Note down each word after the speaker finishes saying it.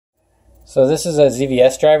So this is a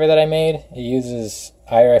ZVS driver that I made. It uses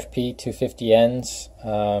IRFP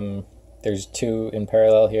 250Ns. There's 2 in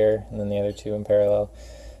parallel here, and then the other 2 in parallel.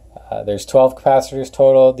 There's 12 capacitors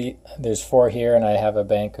total. There's 4 here, and I have a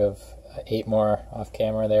bank of 8 more off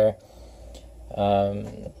camera there.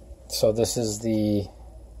 So this is the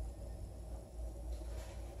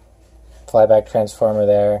Flyback transformer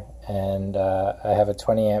there, and I have a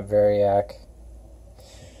 20 amp variac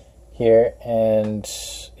here, and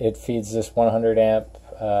it feeds this 100 amp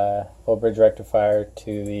full bridge rectifier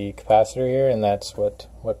to the capacitor here, and that's what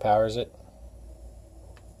powers it.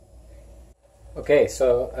 Okay,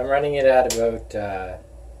 so I'm running it at about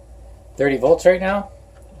 30 volts right now,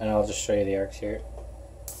 and I'll just show you the arcs here.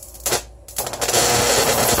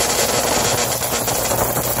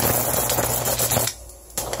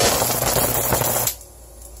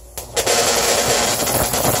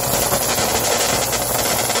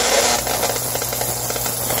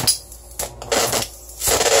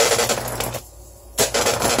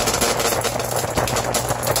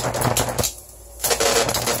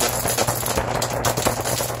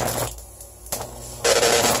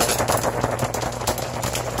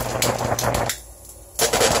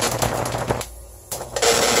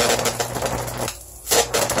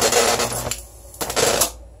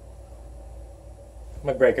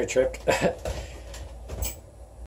 My breaker tripped.